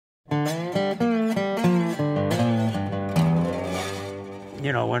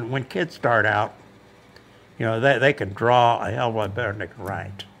you know, when kids start out, you know, they can draw a hell of a lot better than they can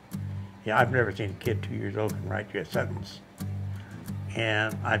write. Yeah, I've never seen a kid 2 years old can write you a sentence.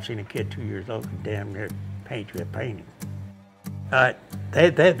 And I've seen a kid 2 years old can damn near paint you a painting.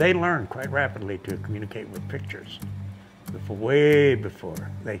 They learn quite rapidly to communicate with pictures, way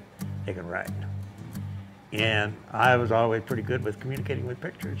before they can write. And I was always pretty good with communicating with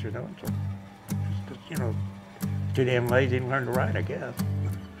pictures, you know. So just you know, too damn lazy to learn to write, I guess.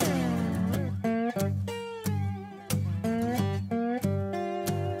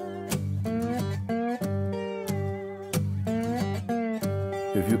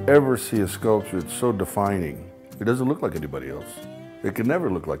 If you ever see a sculpture, it's so defining. It doesn't look like anybody else. It can never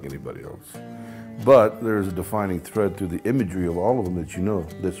look like anybody else. But there's a defining thread through the imagery of all of them that you know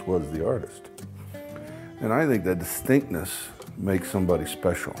this was the artist. And I think that distinctness makes somebody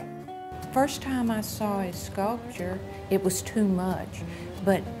special. First time I saw his sculpture, it was too much,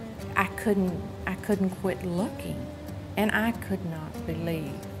 but I couldn't quit looking, and I could not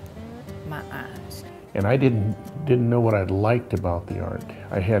believe my eyes. And I didn't know what I liked about the art.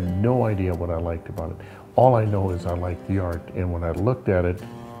 I had no idea what I liked about it. All I know is I liked the art, and when I looked at it,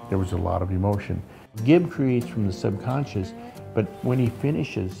 there was a lot of emotion. Gib creates from the subconscious, but when he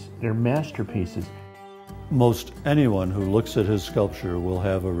finishes, they're masterpieces. Most anyone who looks at his sculpture will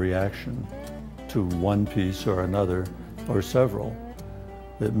have a reaction to one piece or another, or several.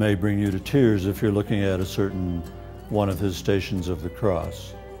 It may bring you to tears if you're looking at a certain one of his Stations of the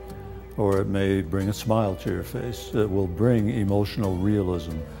Cross, or it may bring a smile to your face. It will bring emotional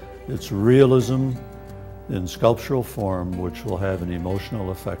realism. It's realism in sculptural form which will have an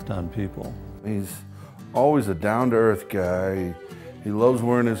emotional effect on people. He's always a down-to-earth guy. He loves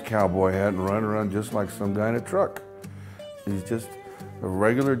wearing his cowboy hat and running around just like some guy in a truck. He's just a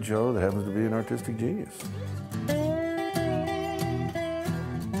regular Joe that happens to be an artistic genius.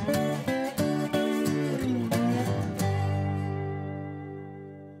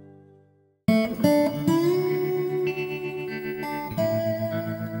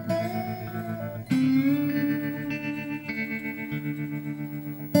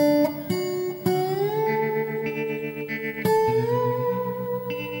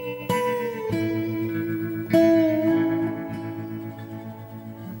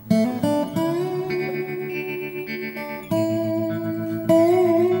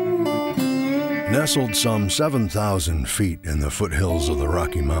 Nestled some 7,000 feet in the foothills of the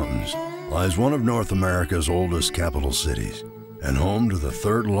Rocky Mountains lies one of North America's oldest capital cities and home to the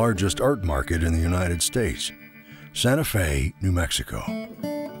third largest art market in the United States, Santa Fe, New Mexico.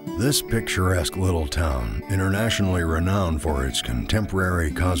 This picturesque little town, internationally renowned for its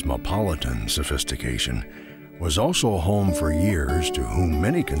contemporary cosmopolitan sophistication, was also home for years to whom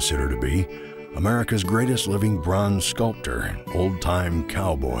many consider to be America's greatest living bronze sculptor, old-time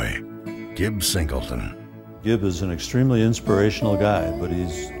cowboy, Gib Singleton. Gib is an extremely inspirational guy, but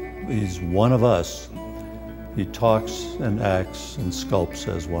he's one of us. He talks and acts and sculpts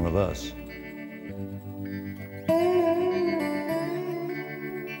as one of us.